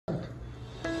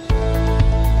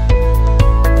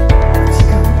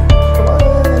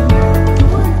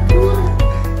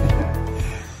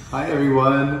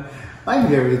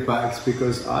here with Pax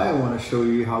because I want to show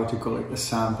you how to collect a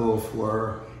sample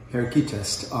for HairQ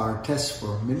test, our test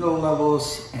for mineral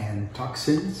levels and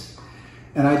toxins.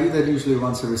 And I do that usually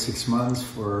once every 6 months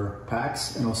for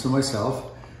Pax and also myself.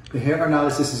 The hair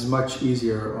analysis is much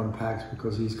easier on Pax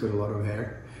because he's got a lot of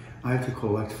hair. I have to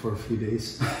collect for a few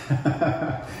days.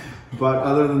 But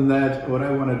other than that, what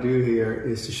I want to do here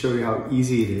is to show you how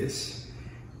easy it is.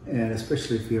 And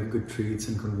especially if you have good treats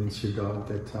and convince your dog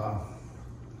that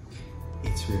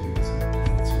it's really easy.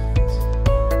 It's really easy.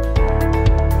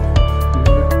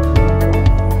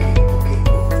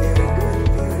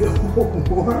 Okay,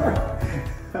 more.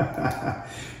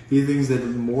 He thinks that the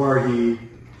more he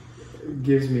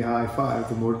gives me a high five,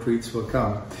 the more treats will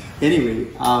come. Anyway,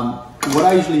 what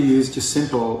I usually use, just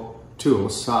simple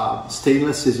tools,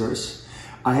 stainless scissors.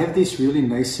 I have these really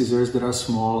nice scissors that are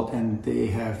small and they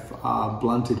have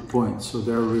blunted points, so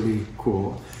they're really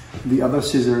cool. The other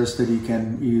scissors that you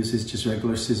can use is just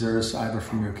regular scissors, either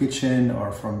from your kitchen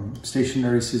or from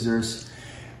stationary scissors.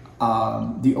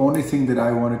 The only thing that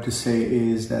I wanted to say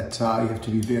is that you have to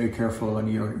be very careful when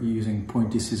you're using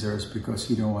pointy scissors because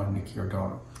you don't want to nick your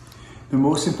dog. The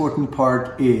most important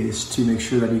part is to make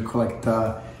sure that you collect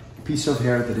the piece of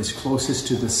hair that is closest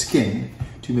to the skin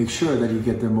to make sure that you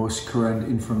get the most current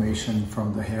information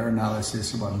from the hair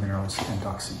analysis about minerals and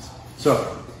toxins. So,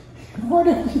 what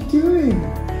are you doing?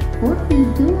 What are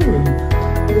you doing?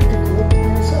 You have to collect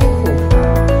yourself.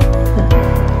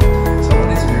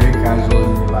 Someone is very casual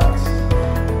and relaxed,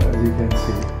 as you can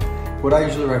see. What I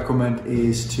usually recommend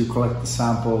is to collect the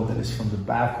sample that is from the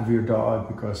back of your dog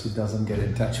because it doesn't get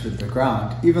in touch with the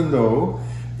ground, even though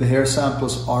the hair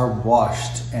samples are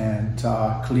washed and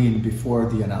cleaned before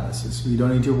the analysis. We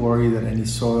don't need to worry that any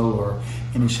soil or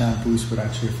any shampoos would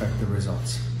actually affect the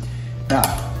results. Now,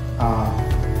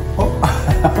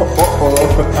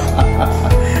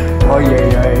 oh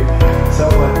yeah,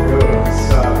 someone goes. You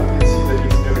can see that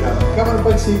he's going down. Come on,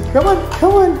 Bugsy, come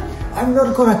on. I'm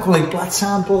not gonna collect blood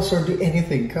samples or do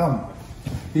anything, come.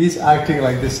 He's acting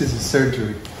like this is a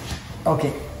surgery.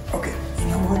 Okay, you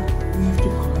know what? We have to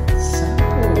collect the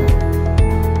sample.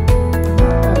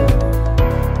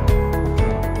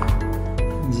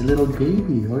 He's a little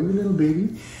baby, are you little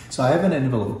baby? So I have an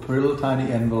envelope, a little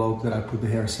tiny envelope that I put the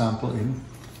hair sample in.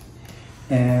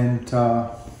 And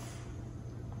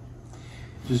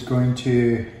just going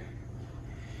to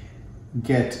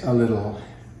get a little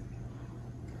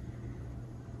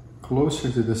closer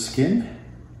to the skin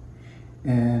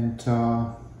and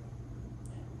I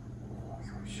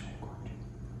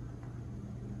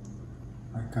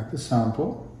got the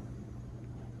sample.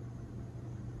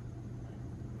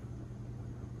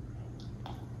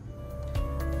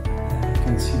 And you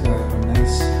can see that a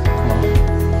nice clump.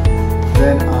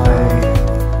 Then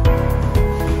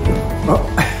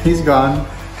he's gone.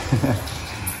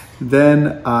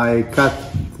 Then I cut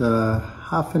the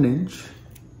 1/2 inch.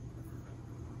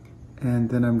 And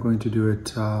then I'm going to do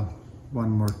it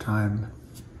one more time.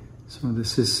 So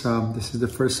this is the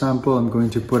first sample. I'm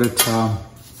going to put it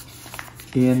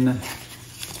in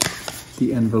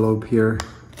the envelope here,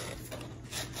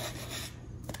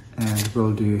 and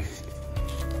we'll do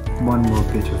one more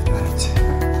bit of that.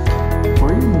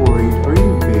 Are you worried? Are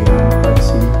you being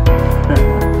Bugsy?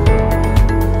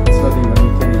 It's not even,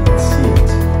 you can't even see it.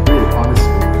 Really,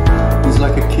 honestly, he's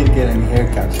like a kid getting a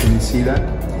haircut. Can you see that?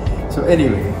 So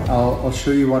anyway, I'll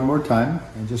show you one more time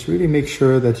and just really make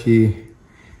sure that you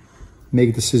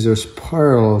make the scissors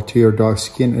parallel to your dog's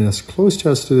skin and as close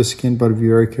to the skin, but be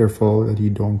very careful that you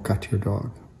don't cut your dog.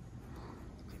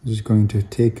 I'm just going to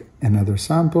take another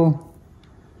sample.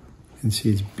 You can see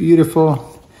it's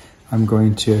beautiful. I'm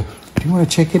going to, do you want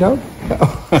to check it out?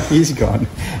 Oh, he's gone.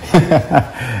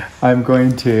 I'm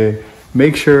going to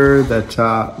make sure that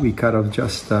we cut off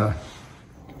just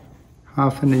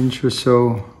 1/2 inch or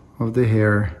so of the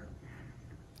hair,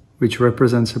 which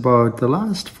represents about the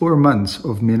last 4 months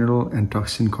of mineral and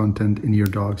toxin content in your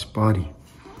dog's body.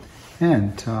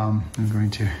 And I'm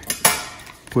going to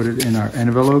put it in our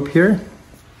envelope here.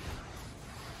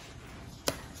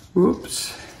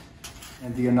 Oops.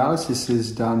 And the analysis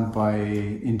is done by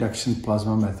induction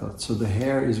plasma method. So the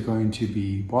hair is going to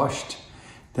be washed,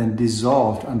 then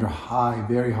dissolved under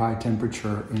very high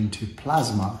temperature into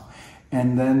plasma.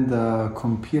 And then the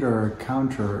computer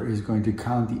counter is going to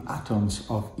count the atoms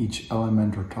of each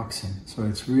element or toxin. So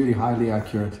it's really highly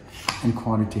accurate and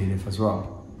quantitative as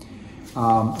well.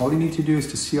 All you need to do is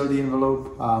to seal the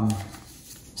envelope,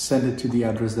 send it to the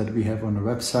address that we have on the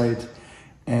website,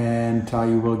 and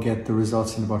you will get the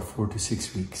results in about 4 to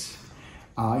 6 weeks.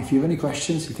 If you have any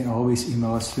questions, you can always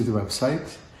email us through the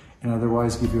website, and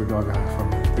otherwise give your dog a hug from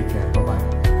me. Take care, bye-bye.